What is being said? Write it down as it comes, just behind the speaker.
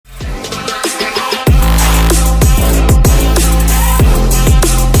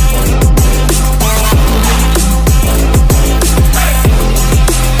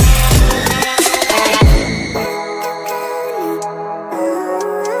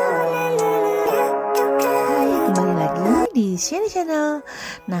Shelly Channel.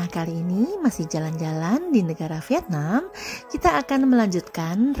 Nah, kali ini masih jalan-jalan di negara Vietnam. Kita akan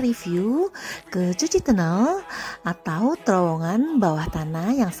melanjutkan review ke cuci tunnel atau terowongan bawah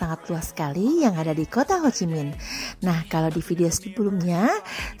tanah yang sangat luas sekali yang ada di kota Ho Chi Minh. Nah, kalau di video sebelumnya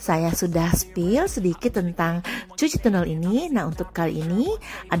saya sudah spill sedikit tentang cuci tunnel ini. Nah, untuk kali ini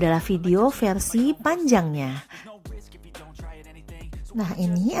adalah video versi panjangnya. Nah,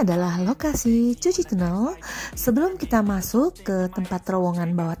 ini adalah lokasi cuci tunnel sebelum kita masuk ke tempat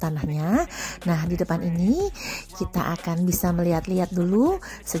terowongan bawah tanahnya. Nah, di depan ini kita akan bisa melihat-lihat dulu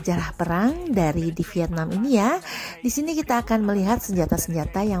sejarah perang dari di Vietnam ini ya. Di sini kita akan melihat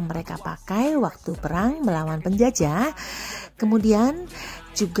senjata-senjata yang mereka pakai waktu perang melawan penjajah. Kemudian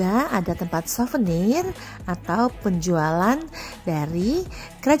juga ada tempat souvenir atau penjualan dari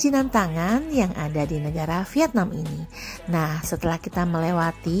kerajinan tangan yang ada di negara Vietnam ini. Nah, setelah kita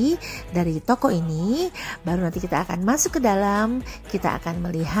melewati dari toko ini, baru nanti kita akan masuk ke dalam. Kita akan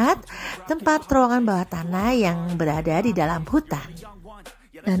melihat tempat terowongan bawah tanah yang berada di dalam hutan.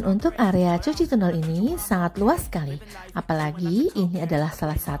 Dan untuk area cuci tunnel ini sangat luas sekali. Apalagi ini adalah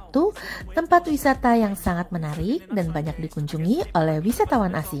salah satu tempat wisata yang sangat menarik dan banyak dikunjungi oleh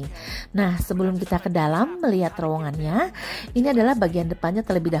wisatawan asing. Nah, sebelum kita ke dalam melihat terowongannya, ini adalah bagian depannya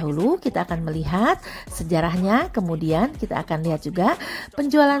terlebih dahulu. Kita akan melihat sejarahnya, kemudian kita akan lihat juga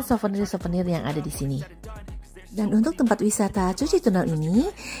penjualan souvenir-souvenir yang ada di sini. Dan untuk tempat wisata cuci tunnel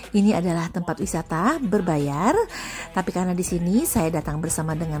ini adalah tempat wisata berbayar. Tapi karena di sini saya datang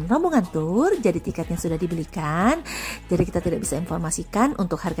bersama dengan rombongan tour, jadi tiketnya sudah dibelikan. Jadi kita tidak bisa informasikan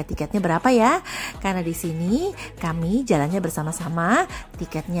untuk harga tiketnya berapa ya. Karena di sini kami jalannya bersama-sama,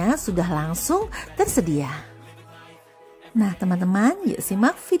 tiketnya sudah langsung tersedia. Nah, teman-teman, yuk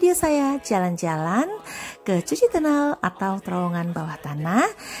simak video saya jalan-jalan ke cuci tunnel atau terowongan bawah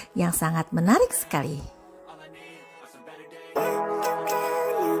tanah yang sangat menarik sekali.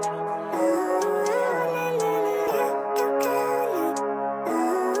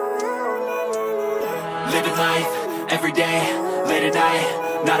 Living life, every day, late at night,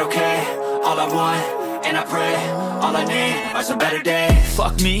 not okay. All I want, and I pray, all I need are some better days.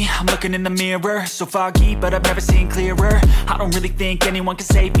 Fuck me, I'm looking in the mirror, so foggy, but I've never seen clearer. I don't really think anyone can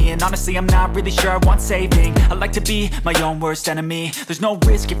save me, and honestly I'm not really sure I want saving. I like to be my own worst enemy. There's no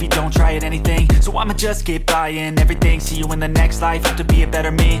risk if you don't try at anything, so I'ma just keep buying everything. See you in the next life, have to be a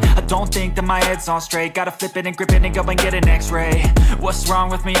better me. I don't think that my head's on straight, gotta flip it and grip it and go and get an x-ray. What's wrong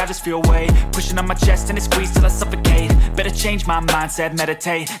with me? I just feel weight pushing on my chest and it squeezes till I suffocate. Better change my mindset,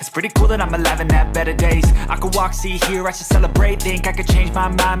 meditate. It's pretty cool that I'm alive and have better days. I could walk, see, hear, I should celebrate. Think I could change my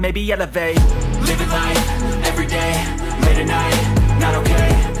mind, maybe elevate. Living life, every day, late at night, not okay.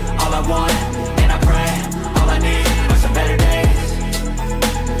 All I want, and I pray, all I need are some better days.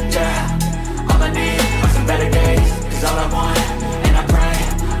 Yeah, all I need are some better days. Cause all I want, and I pray,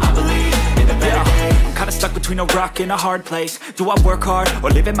 I believe in the better days. I'm kinda stuck between a rock and a hard place. Do I work hard or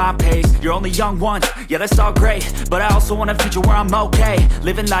live at my pace? You're only young once, yeah that's all great, but I also want a future where I'm okay.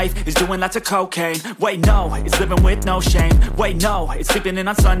 Living life is doing lots of cocaine. Wait no, it's living with no shame. Wait no, it's sleeping in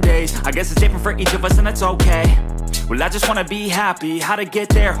on Sundays. I guess it's different for each of us and that's okay. Well I just wanna be happy, how to get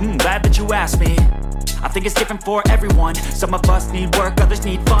there? Glad that you asked me. I think it's different for everyone. Some of us need work, others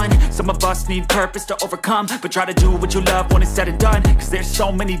need fun. Some of us need purpose to overcome. But try to do what you love when it's said and done. Cause there's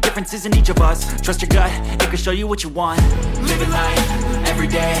so many differences in each of us. Trust your gut, it can show you what you want. Living life, every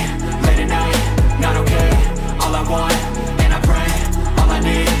day, late at night, not okay. All I want, and I pray, all I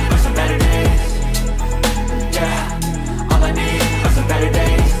need are some better days. Yeah, all I need are some better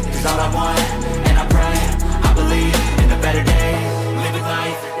days. Cause all I want, and I pray, I believe in the better days. Living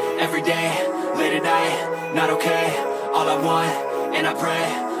life, every day, late at night, not okay. All I want, and I pray,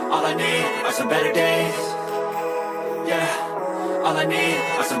 all I need are some better days. Yeah, all I need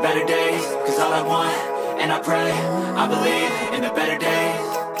are some better days. Cause all I want, and I pray, I believe in the better days.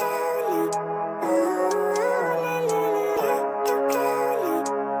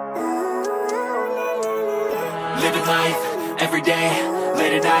 Living life, every day,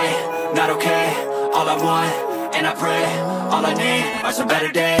 late at night, not okay. All I want, and I pray, all I need are some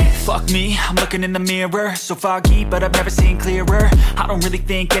better days. Fuck me, I'm looking in the mirror, so foggy, but I've never seen clearer. I don't really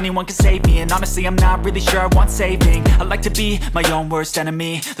think anyone can save me, and honestly I'm not really sure I want saving. I like to be my own worst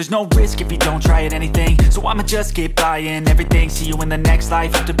enemy. There's no risk if you don't try at anything, so I'ma just keep buying everything. See you in the next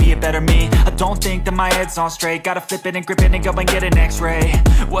life, have to be a better me. I don't think that my head's on straight, gotta flip it and grip it and go and get an x-ray.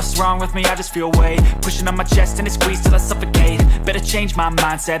 What's wrong with me? I just feel weight pushing on my chest and it squeezes till I suffocate. Better change my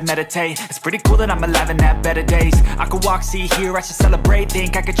mindset, meditate. It's pretty cool that I'm alive and have better days. I could walk, see, hear, I should celebrate.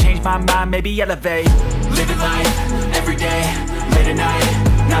 Think I could change my mind, maybe elevate. Living life, every day, late at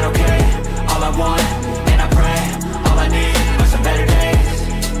night, not okay. All I want, and I pray, all I need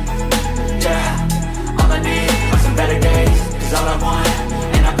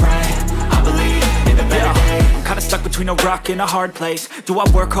between a rock and a hard place. Do I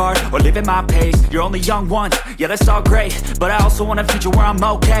work hard or live at my pace? You're only young once, yeah that's all great, but I also want a future where I'm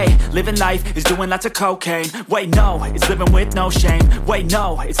okay. Living life is doing lots of cocaine. Wait no, it's living with no shame. Wait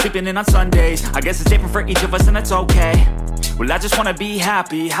no, it's sleeping in on Sundays. I guess it's different for each of us and that's okay. Well I just wanna be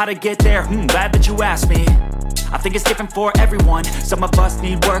happy, how to get there? Glad that you asked me. I think it's different for everyone. Some of us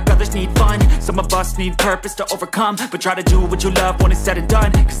need work, others need fun. Some of us need purpose to overcome. But try to do what you love when it's said and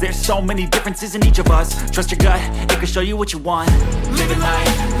done, cause there's so many differences in each of us. Trust your gut, it can show you what you want. Living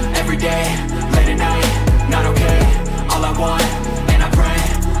life, everyday, late at night, not okay. All I want, and I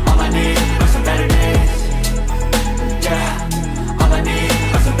pray, all I need are some better days. Yeah, all I need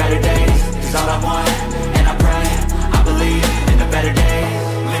are some better days. Cause all I want, and I pray, I believe in the better days.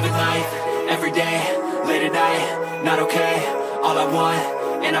 Living life, everyday, late at night, not okay. All I want,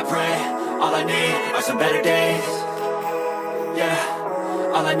 and I pray, all I need are some better days.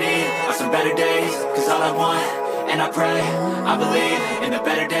 Yeah, all I need are some better days. Cause all I want, and I pray, I believe in the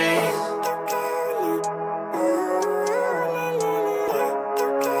better days.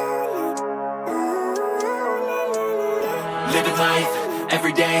 Living life,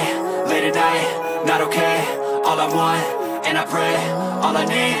 everyday, late at night, not okay. All I want, and I pray, all I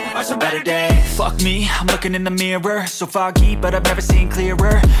need are some better days. Fuck me, I'm looking in the mirror, so foggy, but I've never seen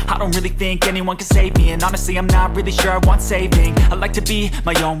clearer. I don't really think anyone can save me, and honestly I'm not really sure I want saving. I like to be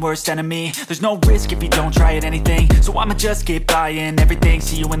my own worst enemy. There's no risk if you don't try at anything, so I'ma just keep buying everything.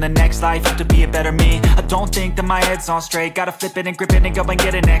 See you in the next life, have to be a better me. I don't think that my head's on straight, gotta flip it and grip it and go and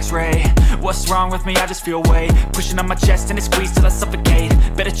get an x-ray. What's wrong with me? I just feel weight pushing on my chest and it squeezes till I suffocate.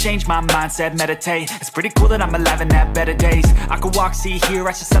 Better change my mindset, meditate. It's pretty cool that I'm alive and have better days. I could walk, see, hear,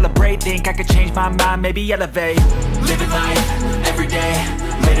 I should celebrate. Think I could change my mind, maybe elevate. Living life, everyday,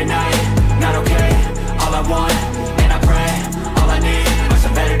 late at night, not okay. All I want, and I pray, all I need are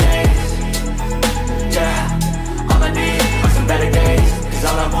some better days. Yeah, all I need are some better days. Cause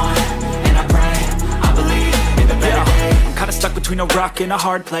all I want, and I pray, I believe in the better days. I'm kinda stuck between a rock and a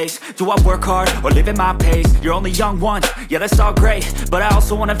hard place. Do I work hard or live at my pace? You're only young once, yeah that's all great, but I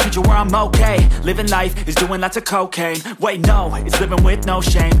also want a future where I'm okay. Living life is doing lots of cocaine. Wait no, it's living with no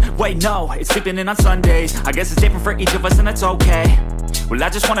shame. Wait no, it's sleeping in on Sundays. I guess it's different for each of us and that's okay. Well I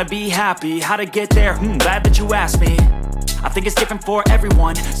just wanna be happy, how to get there? Glad that you asked me. I think it's different for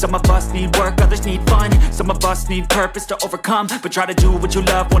everyone. Some of us need work, others need fun. Some of us need purpose to overcome. But try to do what you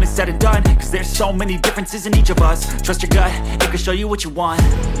love when it's said and done, cause there's so many differences in each of us. Trust your gut, it can show you what you want.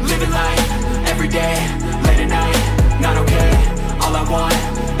 Living life, everyday, late at night, not okay. All I want,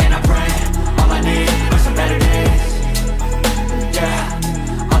 and I pray, all I need are some better days.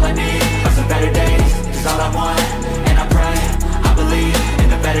 Yeah, all I need are some better days. Cause all I want, and I pray, I believe in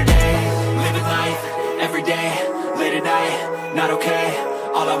the better days. Living life, everyday, late at night, not okay.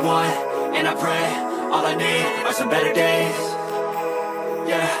 All I want, and I pray, all I need are some better days.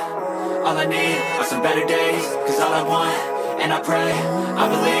 Yeah, all I need are some better days. Cause all I want, and I pray, I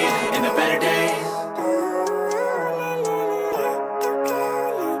believe in the better days.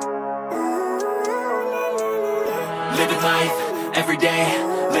 Living life, everyday,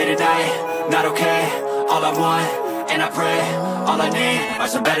 late at night, not okay. All I want, and I pray, all I need are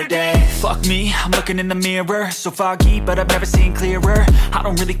some better days. Fuck me, I'm looking in the mirror, so foggy, but I've never seen clearer. I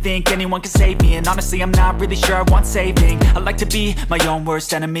don't really think anyone can save me, and honestly I'm not really sure I want saving. I like to be my own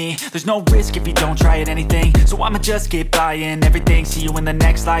worst enemy. There's no risk if you don't try at anything, so I'ma just keep buying everything. See you in the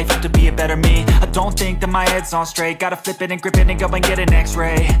next life, have to be a better me. I don't think that my head's on straight, gotta flip it and grip it and go and get an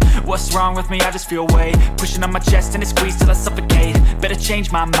x-ray. What's wrong with me? I just feel weight pushing on my chest and it squeezes till I suffocate. Better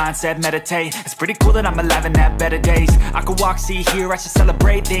change my mindset, meditate. It's pretty cool that I'm alive and have better days. I could walk, see, hear, I should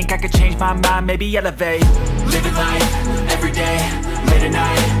celebrate. Think I could change my mind, maybe elevate. Living life, everyday, late at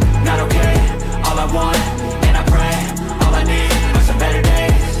night, not okay. All I want, and I pray, all I need are some better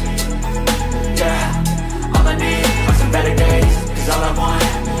days. Yeah, all I need are some better days. Cause all I want,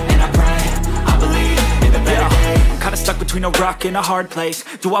 and I pray, I believe in the better days. I'm kinda stuck between a rock and a hard place.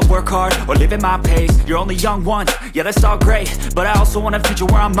 Do I work hard or live at my pace? You're only young once, yeah that's all great, but I also want a future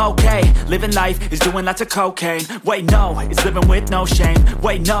where I'm okay. Living life is doing lots of cocaine. Wait no, it's living with no shame.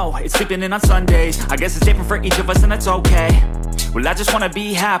 Wait no, it's sleeping in on Sundays. I guess it's different for each of us and that's okay. Well I just wanna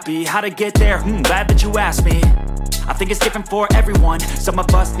be happy, how to get there? Glad that you asked me. I think it's different for everyone. Some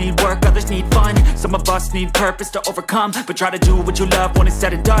of us need work, others need fun. Some of us need purpose to overcome. But try to do what you love when it's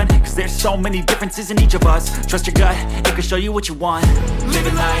said and done, cause there's so many differences in each of us. Trust your gut, it can show you what you want.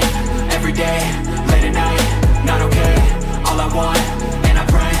 Living life, everyday, late at night, not okay. All I want, and I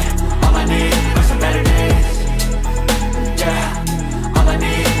pray, all I need are some better days. Yeah, all I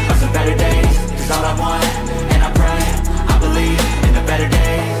need are some better days. Cause all I want, and I pray, I believe in the better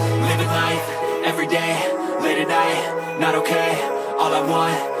days. Living life, everyday, late at night,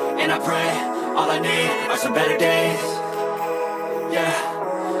 want, and I pray, all I need are some better days. Yeah,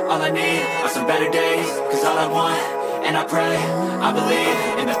 all I need are some better days. Cause all I want, and I pray, I believe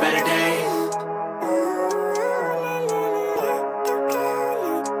in the better days.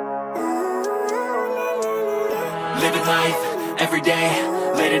 Living life, every day,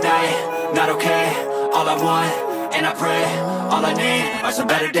 late at night, not okay. All I want, and I pray, all I need are some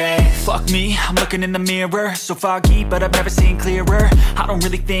better days. Fuck me, I'm looking in the mirror, so foggy, but I've never seen clearer. I don't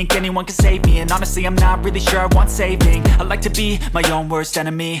really think anyone can save me, and honestly I'm not really sure I want saving. I like to be my own worst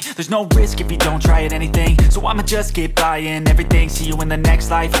enemy. There's no risk if you don't try at anything, so I'ma just keep buying everything. See you in the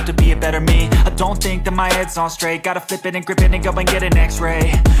next life, have to be a better me. I don't think that my head's on straight, gotta flip it and grip it and go and get an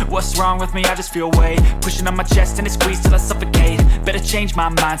x-ray. What's wrong with me? I just feel weight pushing on my chest and it squeezes till I suffocate. Better change my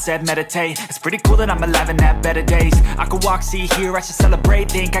mindset, meditate. It's pretty cool that I'm alive and have better days. I could walk, see, hear, I should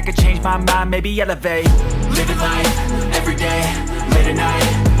celebrate. Think I could change my mind, maybe elevate. Living life, every day, late at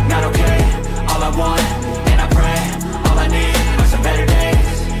night, not okay. All I want, and I pray, all I need are some better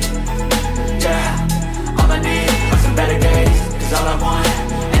days. Yeah, all I need are some better days. Cause all I want,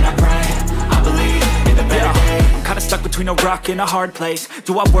 and I pray, I believe in the better days. I'm kinda stuck between a rock and a hard place.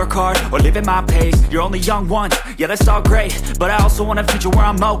 Do I work hard or live at my pace? You're only young once, yeah that's all great, but I also want a future where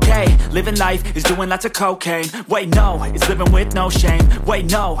I'm okay. Living life is doing lots of cocaine. Wait no, it's living with no shame. Wait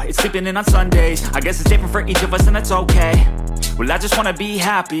no, it's sleeping in on Sundays. I guess it's different for each of us and that's okay. Well I just wanna be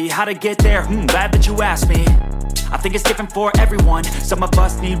happy, how to get there? Glad that you asked me. I think it's different for everyone. Some of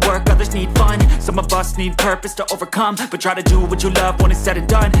us need work, others need fun. Some of us need purpose to overcome. But try to do what you love when it's said and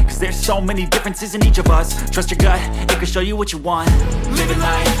done. Cause there's so many differences in each of us. Trust your gut, it can show you what you want. Living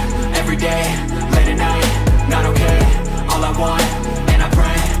life, every day, late at night, not okay. All I want, and I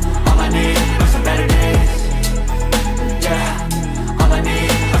pray, all I need are some better days. Yeah, all I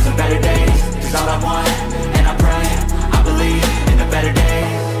need are some better days. Cause all I want, and I pray, I believe in the better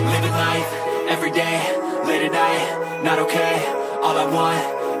days. Living life, every day, late at night, not okay. All I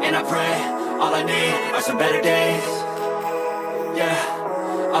want, and I pray, all I need are some better days.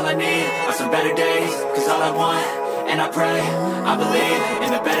 Yeah, all I need are some better days. Cause all I want, and I pray, I believe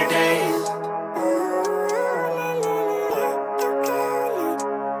in the better days.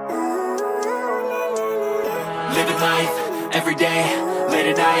 Living life, every day, late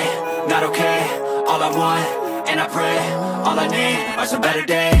at night, not okay. All I want, and I pray, all I need are some better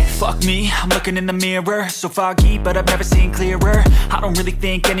days. Fuck me, I'm looking in the mirror, so foggy, but I've never seen clearer. I don't really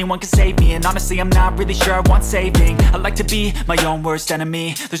think anyone can save me, and honestly I'm not really sure I want saving. I like to be my own worst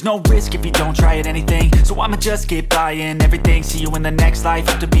enemy. There's no risk if you don't try at anything, so I'ma just keep buying everything. See you in the next life,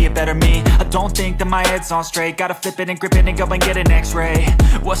 have to be a better me. I don't think that my head's on straight, gotta flip it and grip it and go and get an x-ray.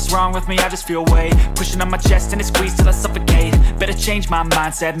 What's wrong with me? I just feel weight pushing on my chest and it squeezes till I suffocate. Better change my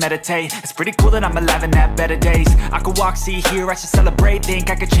mindset, meditate. It's pretty cool that I'm alive and have better days. I could walk, see, hear, I should celebrate. Think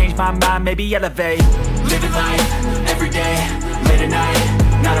I could change my mind, maybe elevate. Living life, every day, late at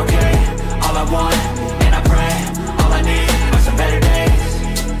night, not okay. All I want, and I pray, all I need are some better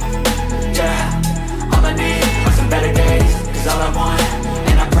days. Yeah, all I need are some better days. Cause all I want,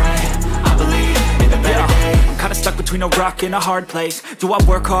 and I pray, I believe in the better days. I'm kinda stuck between a rock and a hard place. Do I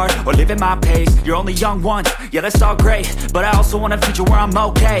work hard or live at my pace? You're only young once, yeah that's all great, but I also want a future where I'm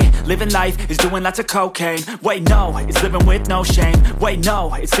okay. Living life is doing lots of cocaine. Wait no, it's living with no shame. Wait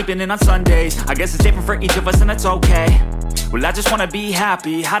no, it's sleeping in on Sundays. I guess it's different for each of us and that's okay. Well I just wanna be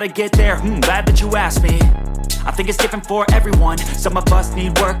happy, how to get there? Glad that you asked me. I think it's different for everyone. Some of us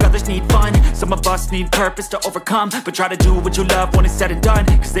need work, others need fun. Some of us need purpose to overcome. But try to do what you love when it's said and done.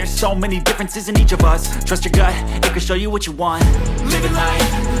 Cause there's so many differences in each of us. Trust your gut, it can show you what you want. Living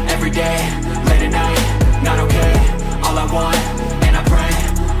life, every day, late at night, not okay. All I want, and I pray,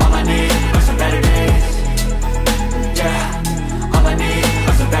 all I need are some better days. Yeah, all I need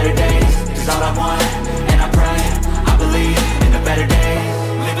are some better days. Cause all I want, and I pray, I believe in the better days.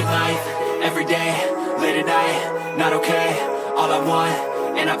 Living life, every day, late at night, not okay. All I want,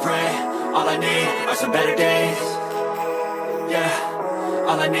 and I pray, all I need are some better days. Yeah,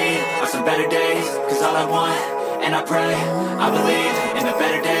 all I need are some better days. Cause all I want, and I pray, I believe in the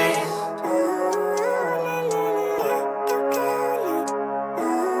better days.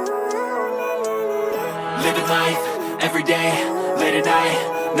 Living life, every day, late at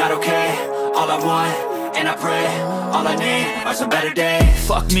night, not okay. All I want, and I pray. All I need are some better days.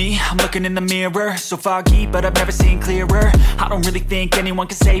 Fuck me, I'm looking in the mirror, so foggy, but I've never seen clearer. I don't really think anyone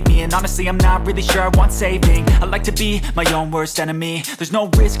can save me, and honestly I'm not really sure I want saving. I like to be my own worst enemy. There's no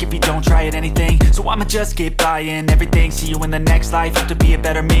risk if you don't try at anything, so I'ma just get buying everything. See you in the next life, have to be a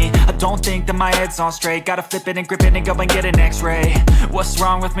better me. I don't think that my head's on straight, gotta flip it and grip it and go and get an x-ray. What's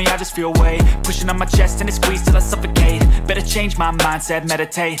wrong with me? I just feel weight pushing on my chest and it squeezes till I suffocate. Better change my mindset,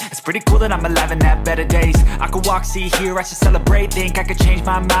 meditate. It's pretty cool that I'm alive and have better days. I could walk, see, hear, I should celebrate. Think I could change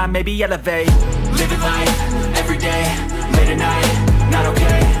my mind, maybe elevate. Living life, everyday, late at night, not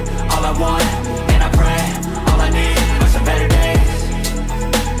okay. All I want, and I pray, all I need are some better days.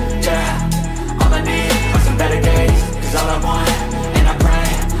 Yeah, all I need are some better days. Cause all I want, and I pray,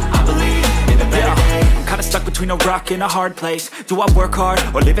 I believe in the better days. I'm kinda stuck between a rock and a hard place. Do I work hard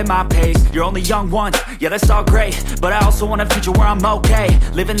or live at my pace? You're only young once, yeah that's all great, but I also want a future where I'm okay.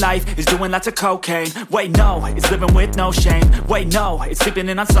 Living life is doing lots of cocaine. Wait no, it's living with no shame. Wait no, it's sleeping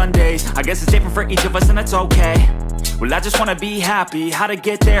in on Sundays. I guess it's different for each of us and that's okay. Well I just wanna be happy, how to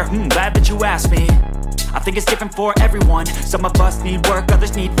get there? Glad that you asked me. I think it's different for everyone. Some of us need work,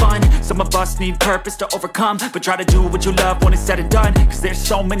 others need fun. Some of us need purpose to overcome. But try to do what you love when it's said and done. Cause there's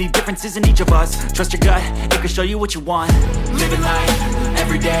so many differences in each of us. Trust your gut, it can show you what you want. Living life,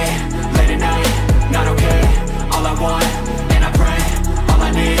 everyday, late at night, not okay. All I want, and I pray, all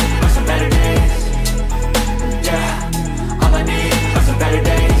I need are some better days. Yeah, all I need are some better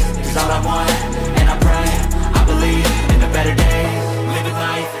days. Cause all I want, and I pray, I believe in the better days. Living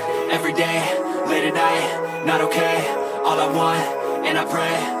life, everyday, late at night, not okay. All I want, and I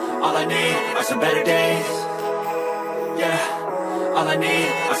pray, all I need are some better days. Yeah, all I need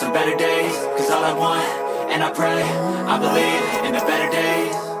are some better days. Cause all I want, and I pray, I believe in the better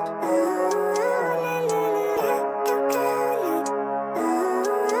days.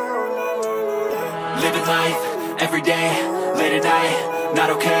 Living life, everyday, late at night, not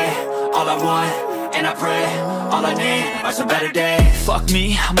okay. All I want, and I pray, all I need are some better days. Fuck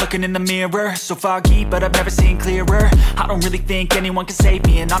me, I'm looking in the mirror, so foggy, but I've never seen clearer. I don't really think anyone can save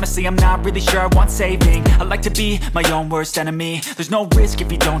me, and honestly I'm not really sure I want saving. I like to be my own worst enemy. There's no risk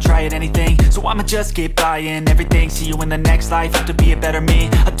if you don't try at anything, so I'ma just get buying everything. See you in the next life, have to be a better me.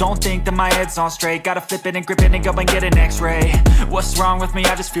 I don't think that my head's on straight, gotta flip it and grip it and go and get an x-ray. What's wrong with me?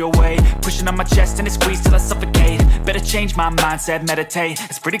 I just feel weight pushing on my chest and it squeezes till I suffocate. Better change my mindset, meditate.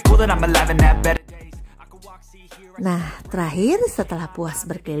 It's pretty cool that I'm alive and have better days. Nah, terakhir setelah puas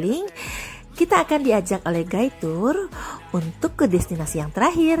berkeliling, kita akan diajak oleh guide tour untuk ke destinasi yang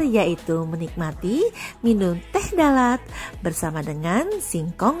terakhir, yaitu menikmati minum teh dalat bersama dengan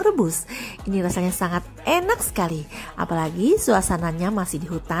singkong rebus. Ini rasanya sangat enak sekali, apalagi suasananya masih di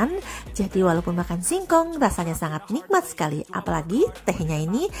hutan. Jadi walaupun makan singkong, rasanya sangat nikmat sekali. Apalagi tehnya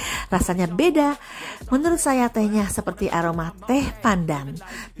ini rasanya beda. Menurut saya tehnya seperti aroma teh pandan.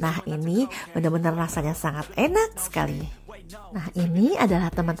 Nah ini benar-benar rasanya sangat enak sekali. Nah ini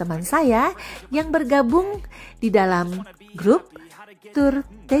adalah teman-teman saya yang bergabung di dalam grup tur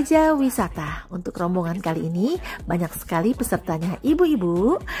Teja Wisata. Untuk rombongan kali ini banyak sekali pesertanya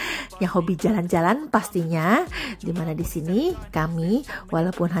ibu-ibu yang hobi jalan-jalan pastinya. Dimana di sini kami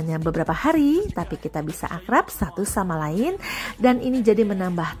walaupun hanya beberapa hari tapi kita bisa akrab satu sama lain, dan ini jadi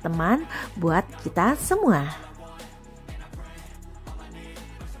menambah teman buat kita semua.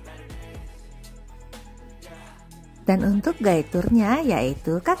 Dan untuk guide tournya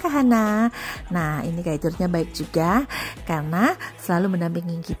yaitu Kakak Hana. Nah ini guide tournya baik juga karena selalu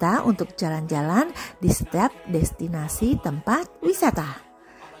mendampingi kita untuk jalan-jalan di setiap destinasi tempat wisata.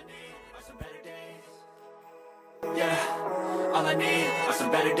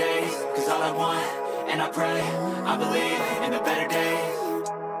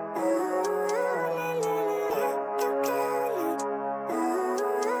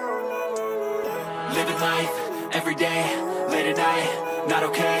 Every day, late at night, not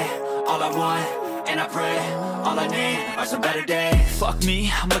okay. All I want, and I pray, all I need are some better days. Fuck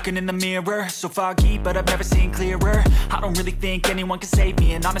me, I'm looking in the mirror, so foggy, but I've never seen clearer. I don't really think anyone can save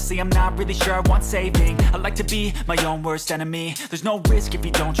me, and honestly I'm not really sure I want saving. I like to be my own worst enemy. There's no risk if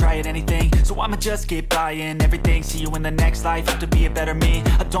you don't try at anything, so I'ma just get buying everything. See you in the next life, have to be a better me.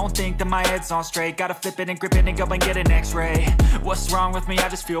 I don't think that my head's on straight, gotta flip it and grip it and go and get an x-ray. What's wrong with me? I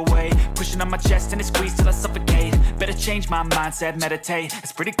just feel weight pushing on my chest and it squeezes till I suffocate. Better change my mindset, meditate.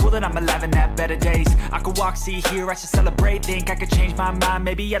 It's pretty cool that I'm alive and have better days. I could walk, see, hear, I should celebrate. Think I could change my mind,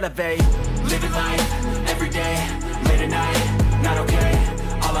 maybe elevate. Living life, everyday, late at night, not okay.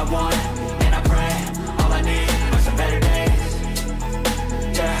 All I want, and I pray, all I need are some better days.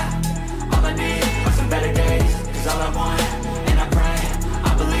 Yeah, all I need are some better days. Cause all I want, and I pray,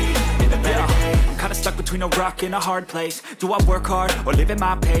 I believe in the better days. I'm kinda stuck between between a rock and a hard place. Do I work hard or live at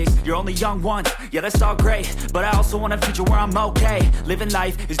my pace? You're only young once, yeah that's all great, but I also want a future where I'm okay. Living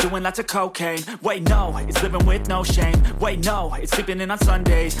life is doing lots of cocaine. Wait no, it's living with no shame. Wait no, it's sleeping in on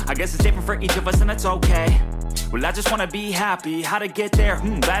Sundays. I guess it's different for each of us and that's okay. Well I just wanna be happy, how to get there?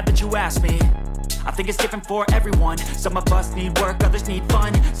 Glad that you asked me. I think it's different for everyone. Some of us need work, others need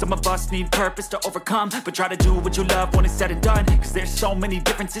fun. Some of us need purpose to overcome. But try to do what you love when it's said and done, cause there's so many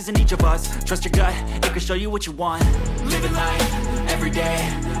differences in each of us. Trust your gut, it can show you what you want. Living life, everyday,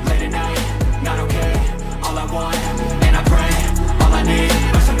 late at night, not okay. All I want, and I pray, all I need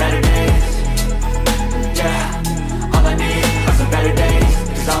are some better days. Yeah, all I need are some better days.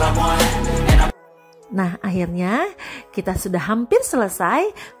 Cause all I want, and I Nah, akhirnya kita sudah hampir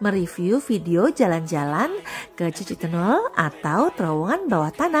selesai mereview video jalan-jalan ke Cuci Tunnel atau terowongan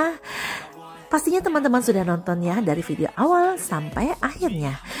bawah tanah. Pastinya teman-teman sudah nonton ya dari video awal sampai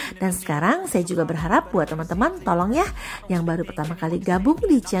akhirnya. Dan sekarang saya juga berharap buat teman-teman tolong ya yang baru pertama kali gabung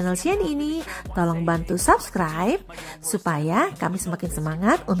di channel Shani ini, tolong bantu subscribe supaya kami semakin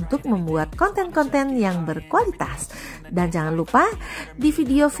semangat untuk membuat konten-konten yang berkualitas. Dan jangan lupa di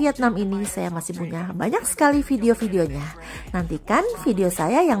video Vietnam ini saya masih punya banyak sekali video-videonya. Nantikan video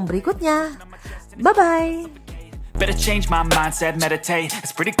saya yang berikutnya. Bye-bye! better change my mindset, meditate.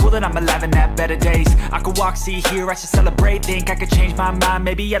 It's pretty cool that I'm alive and have better days. I could walk, see, hear, I should celebrate. Think I could change my mind,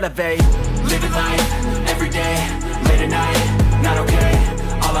 maybe elevate. Living life, every day, late at night, not okay.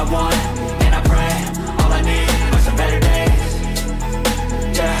 All I want, and I pray, all I need are some better days.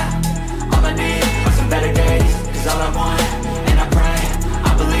 Yeah, all I need are some better days. Cause all I want, and I pray,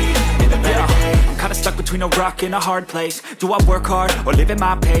 I believe in the better days. I'm kinda stuck between a rock and a hard place. Do I work hard or live at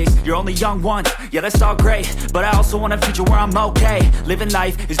my pace? You're only young once, yeah that's all great, but I also want a future where I'm okay. Living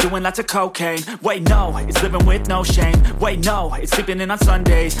life is doing lots of cocaine. Wait no, it's living with no shame. Wait no, it's sleeping in on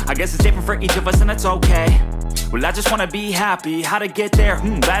Sundays. I guess it's different for each of us and that's okay. Well I just wanna be happy, how to get there?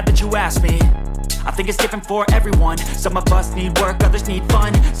 Glad that you asked me. I think it's different for everyone. Some of us need work, others need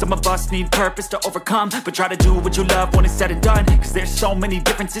fun. Some of us need purpose to overcome. But try to do what you love when it's said and done, cause there's so many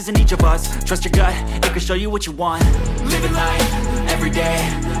differences in each of us. Trust your gut, it can show you what you want. Living life, every day,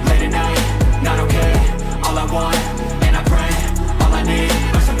 late at night, not okay. All I want, and I pray, all I need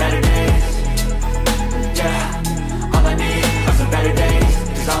are some better days. Yeah, all I need are some better days.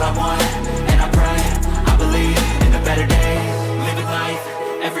 Cause all I want, and I pray, I believe in the better days. Living life,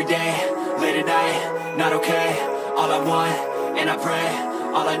 every day, late at night, not okay. All I want, and I pray,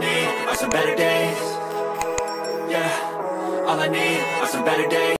 all I need are some better days. Yeah, all I need are some better days.